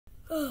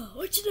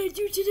What should I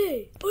do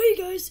today? Oh, hey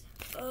guys.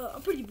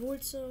 I'm pretty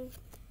bored, so...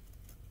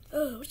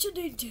 what should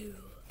I do?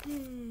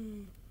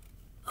 I'm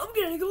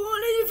gonna go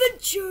on an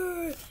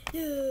adventure!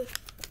 Yeah.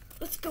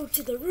 Let's go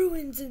to the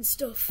ruins and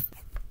stuff.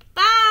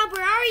 Bob,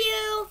 where are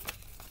you?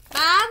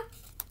 Bob?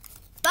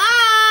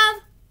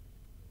 Bob?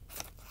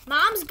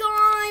 Mom's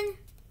gone.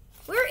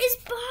 Where is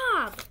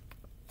Bob?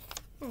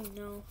 Oh,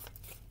 no.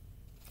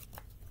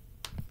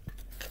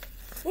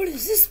 What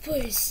is this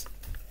place?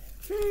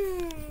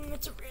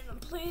 It's a random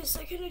place.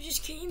 I kinda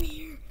just came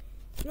here.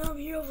 Now I'm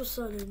here all of a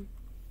sudden.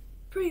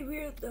 Pretty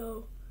weird,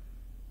 though.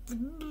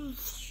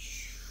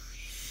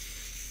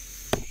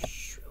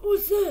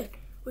 What's that?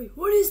 Wait,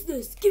 what is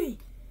this? Gimme.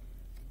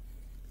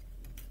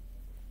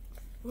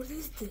 What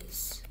is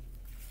this?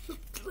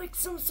 Looks like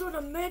some sort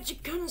of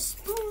magic kind of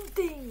spoon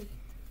thing.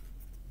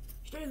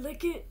 Should I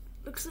lick it?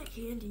 Looks like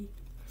candy.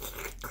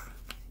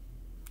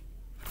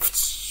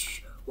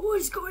 What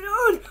is going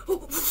on?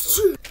 Oh,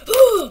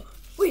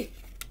 wait.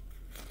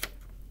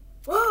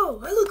 Wow,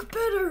 I look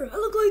better. I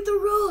look like The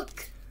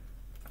Rock.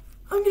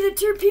 I'm gonna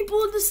turn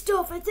people into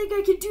stuff. I think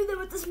I can do that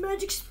with this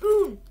magic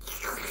spoon.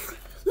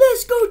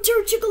 Let's go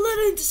turn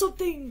Chicoletta into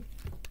something.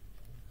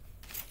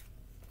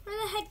 Where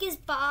the heck is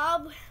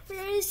Bob?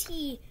 Where is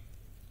he?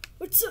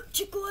 What's up,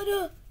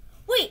 Chicoletta?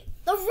 Wait,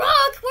 The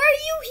Rock, why are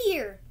you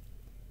here?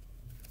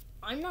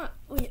 I'm not.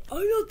 Wait,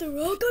 I'm not The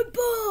Rock. I'm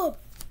Bob.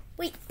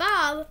 Wait,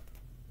 Bob?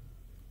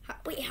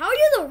 How are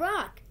you The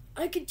Rock?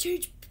 I can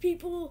change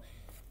people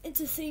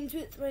into things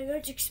with my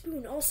magic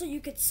spoon. Also, you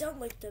can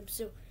sound like them.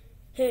 So,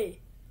 hey,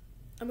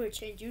 I'm gonna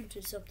change you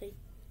into something.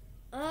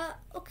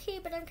 Okay,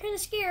 but I'm kind of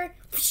scared.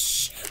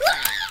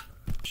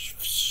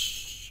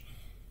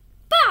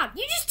 Bob,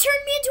 you just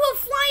turned me into a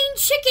flying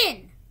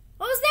chicken.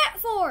 What was that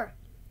for?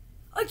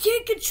 I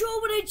can't control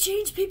when I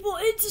change people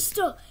into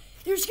stuff.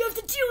 You're just gonna have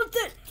to deal with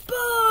it.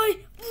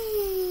 Bye.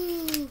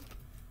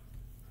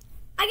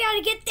 I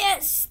gotta get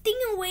that sting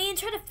away and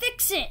try to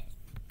fix it.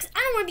 Cause I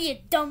don't want to be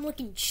a dumb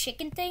looking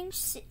chicken thing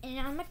sitting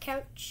on my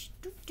couch.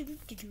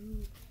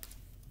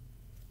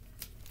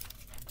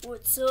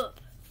 What's up?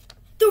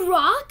 The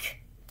Rock?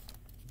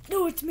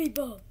 No, it's me,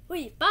 Bob.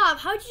 Wait, Bob,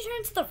 how'd you turn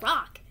into The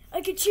Rock?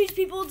 I can change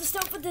people into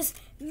stuff with this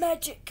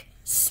magic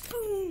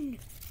spoon.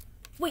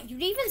 Wait, you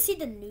didn't even see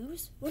the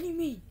news? What do you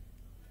mean?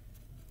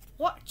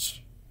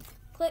 Watch.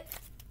 Click.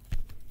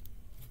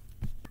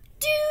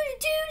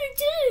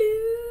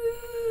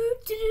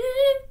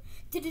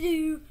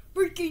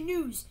 Breaking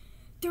news.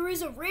 There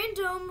is a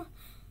random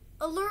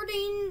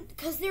alerting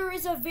because there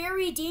is a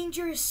very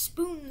dangerous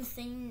spoon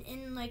thing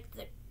in like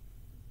the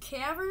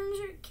caverns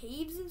or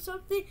caves and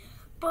something.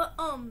 But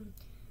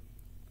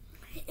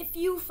if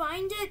you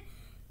find it,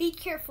 be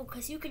careful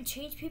because you can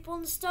change people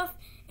and stuff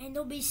and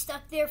they'll be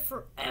stuck there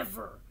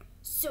forever.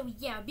 So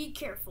yeah, be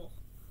careful.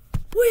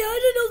 Wait, I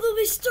didn't know they'll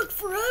be stuck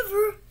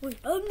forever. Wait,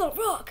 I'm The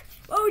Rock.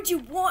 Why would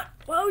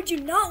you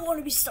not want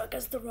to be stuck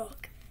as The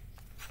Rock?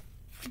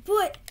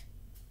 But,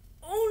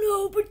 oh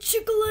no, but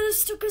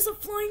Chicoletta's stuck as a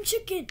flying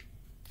chicken.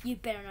 You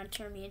better not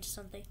turn me into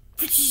something.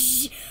 Why'd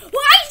you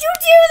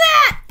do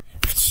that?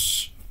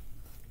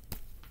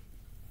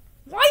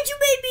 Why'd you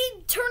make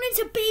me turn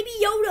into Baby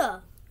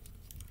Yoda?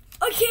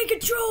 I can't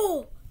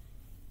control.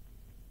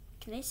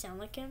 Can they sound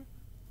like him?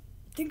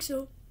 I think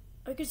so.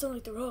 I can sound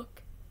like The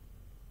Rock.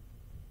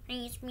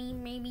 Hey, it's me,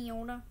 Baby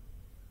Yoda.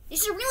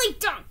 This is really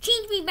dumb.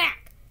 Change me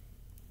back.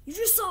 You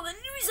just saw the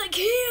news. I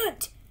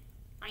can't.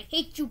 I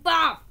hate you,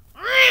 Bob.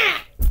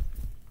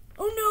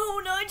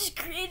 Oh no, I just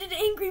created an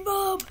angry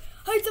mob.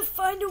 I have to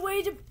find a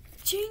way to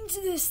change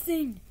this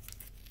thing.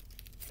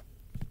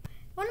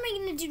 What am I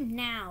going to do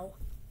now?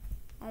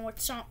 Oh,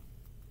 what's up?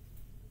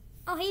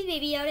 Oh, hey,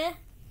 Baby Yoda.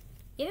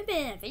 You haven't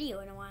been in a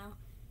video in a while.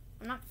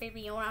 I'm not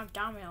Baby Yoda, I'm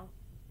Domino.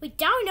 Wait,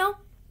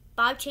 Domino?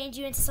 Bob changed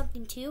you into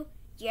something too?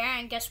 Yeah,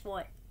 and guess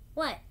what?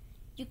 What?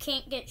 You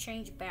can't get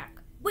changed back.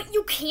 Wait,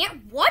 you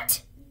can't?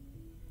 What?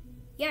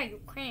 Yeah,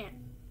 you can't.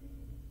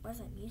 What is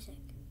that music?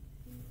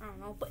 I don't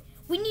know, but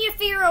we need to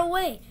figure out a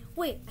way.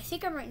 Wait, I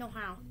think I might know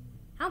how.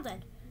 How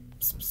then?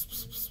 Psst, psst,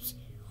 psst, psst.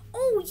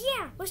 Oh,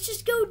 yeah, let's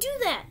just go do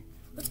that.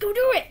 Let's go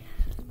do it.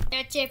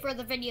 That's it for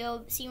the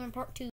video. See you in part 2.